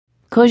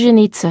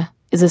Kozienice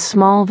is a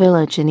small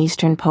village in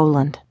eastern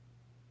Poland.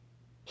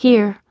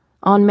 Here,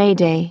 on May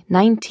Day,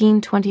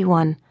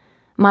 1921,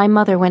 my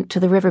mother went to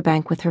the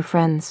riverbank with her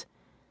friends.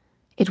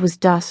 It was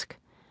dusk,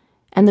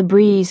 and the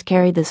breeze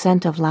carried the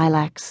scent of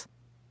lilacs.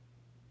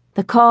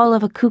 The call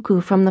of a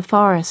cuckoo from the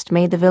forest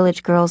made the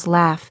village girls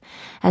laugh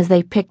as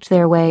they picked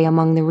their way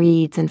among the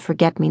reeds and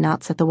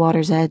forget-me-nots at the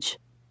water's edge,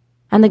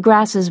 and the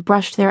grasses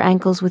brushed their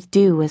ankles with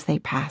dew as they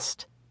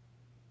passed.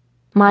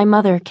 My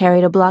mother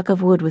carried a block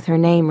of wood with her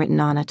name written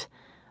on it,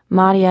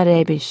 Maria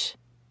Rebisz.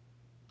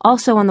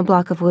 Also on the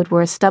block of wood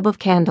were a stub of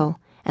candle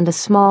and a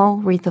small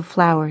wreath of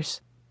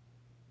flowers.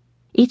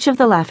 Each of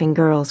the laughing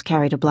girls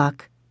carried a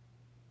block.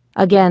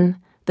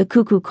 Again, the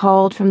cuckoo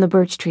called from the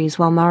birch trees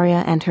while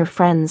Maria and her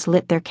friends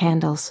lit their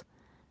candles.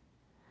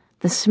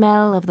 The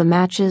smell of the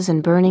matches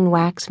and burning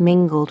wax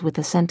mingled with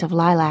the scent of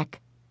lilac.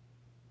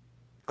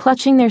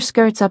 Clutching their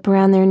skirts up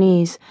around their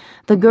knees,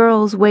 the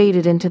girls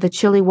waded into the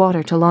chilly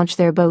water to launch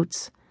their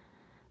boats.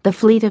 The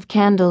fleet of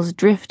candles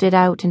drifted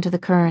out into the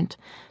current,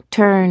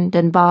 turned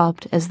and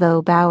bobbed as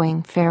though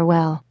bowing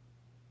farewell,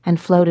 and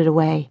floated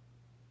away.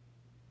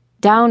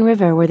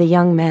 Downriver were the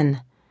young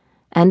men,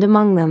 and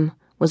among them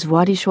was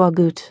Władysław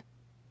Gut,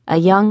 a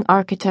young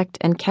architect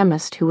and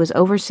chemist who was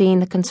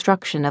overseeing the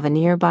construction of a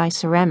nearby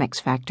ceramics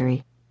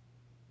factory.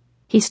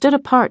 He stood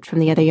apart from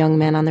the other young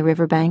men on the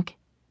riverbank,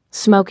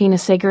 smoking a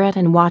cigarette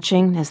and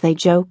watching as they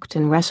joked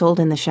and wrestled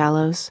in the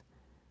shallows.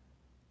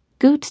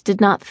 Gut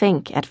did not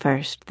think, at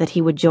first, that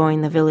he would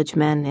join the village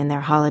men in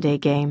their holiday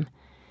game.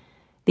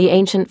 The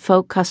ancient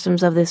folk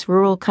customs of this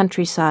rural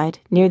countryside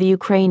near the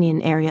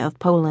Ukrainian area of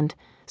Poland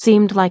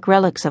seemed like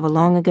relics of a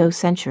long-ago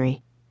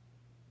century.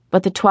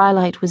 But the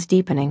twilight was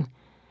deepening,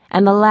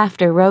 and the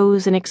laughter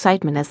rose in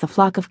excitement as the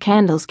flock of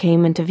candles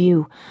came into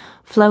view,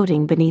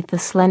 floating beneath the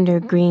slender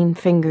green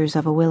fingers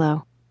of a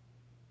willow.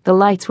 The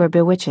lights were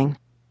bewitching.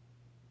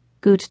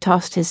 Gut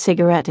tossed his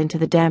cigarette into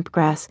the damp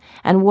grass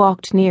and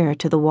walked nearer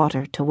to the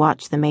water to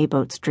watch the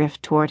mayboats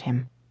drift toward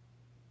him.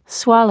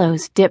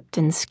 Swallows dipped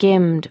and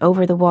skimmed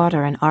over the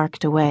water and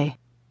arced away.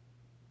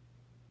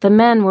 The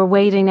men were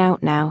wading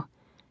out now,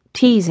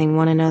 teasing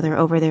one another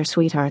over their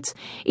sweethearts,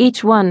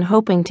 each one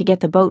hoping to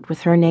get the boat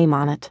with her name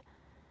on it.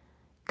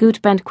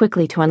 Gut bent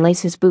quickly to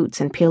unlace his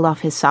boots and peel off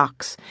his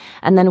socks,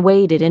 and then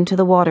waded into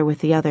the water with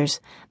the others,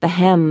 the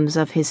hems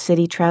of his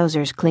city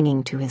trousers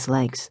clinging to his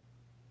legs.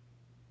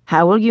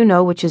 "How will you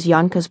know which is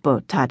Janka's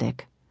boat,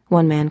 Tadek?"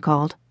 one man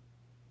called.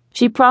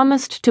 "She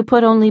promised to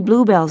put only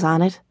bluebells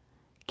on it,"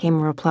 came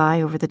a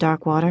reply over the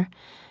dark water.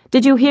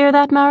 "Did you hear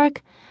that,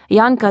 Marek?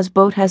 Janka's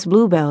boat has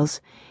bluebells.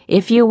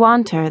 If you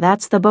want her,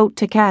 that's the boat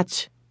to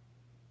catch."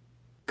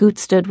 Gut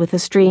stood with the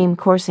stream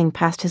coursing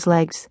past his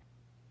legs.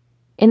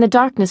 In the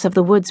darkness of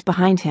the woods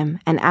behind him,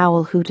 an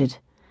owl hooted.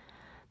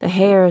 The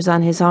hairs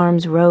on his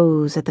arms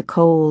rose at the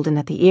cold and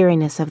at the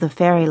eeriness of the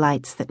fairy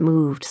lights that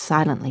moved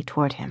silently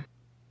toward him.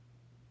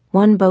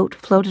 One boat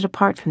floated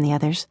apart from the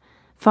others,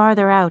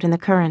 farther out in the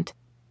current.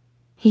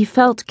 He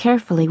felt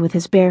carefully with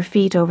his bare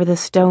feet over the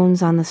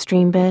stones on the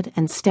streambed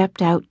and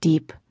stepped out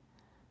deep.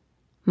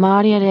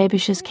 Maria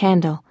Rebisz's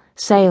candle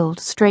sailed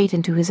straight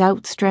into his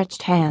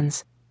outstretched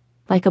hands,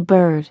 like a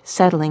bird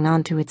settling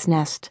onto its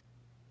nest.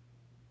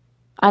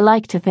 I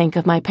like to think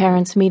of my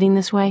parents meeting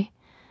this way,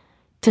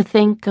 to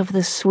think of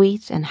the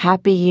sweet and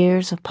happy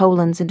years of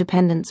Poland's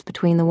independence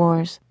between the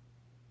wars.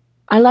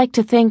 I like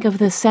to think of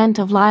the scent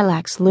of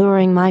lilacs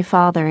luring my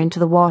father into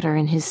the water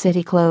in his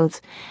city clothes,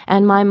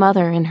 and my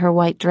mother in her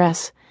white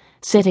dress,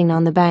 sitting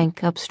on the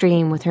bank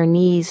upstream with her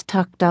knees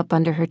tucked up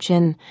under her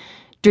chin,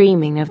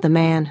 dreaming of the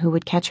man who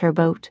would catch her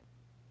boat.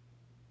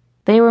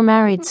 They were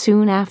married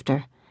soon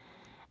after,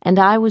 and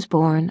I was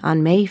born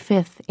on May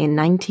 5th in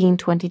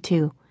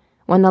 1922,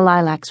 when the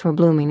lilacs were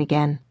blooming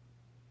again.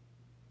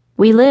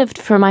 We lived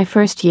for my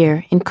first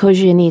year in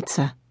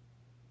Kozienice.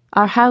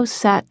 Our house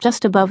sat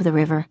just above the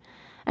river,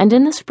 and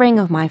in the spring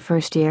of my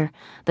first year,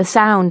 the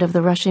sound of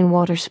the rushing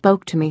water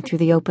spoke to me through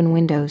the open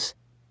windows.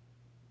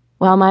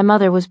 While my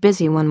mother was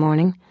busy one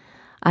morning,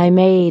 I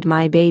made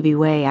my baby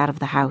way out of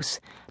the house,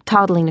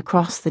 toddling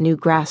across the new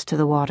grass to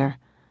the water.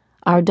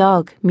 Our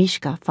dog,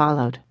 Miszka,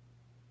 followed.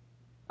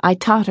 I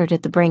tottered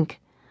at the brink,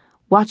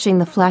 watching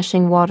the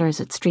flashing water as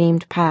it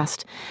streamed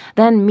past.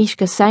 Then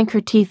Miszka sank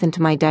her teeth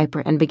into my diaper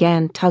and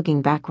began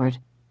tugging backward.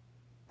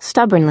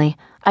 Stubbornly,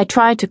 I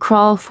tried to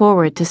crawl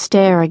forward to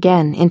stare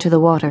again into the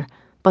water,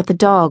 but the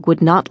dog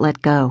would not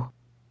let go.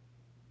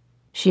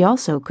 She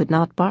also could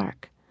not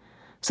bark,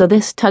 so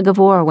this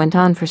tug-of-war went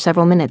on for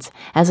several minutes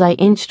as I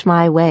inched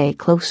my way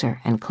closer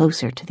and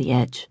closer to the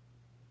edge.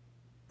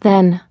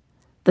 Then,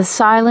 the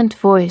silent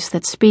voice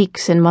that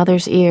speaks in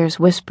mother's ears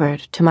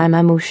whispered to my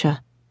mamusha.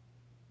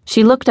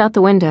 She looked out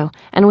the window,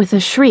 and with a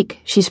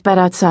shriek she sped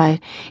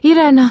outside.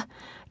 "Irene!"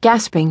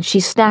 Gasping, she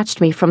snatched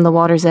me from the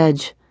water's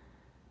edge.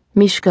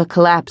 Miszka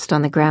collapsed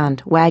on the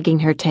ground, wagging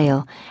her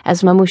tail,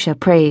 as Mamusha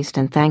praised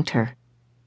and thanked her.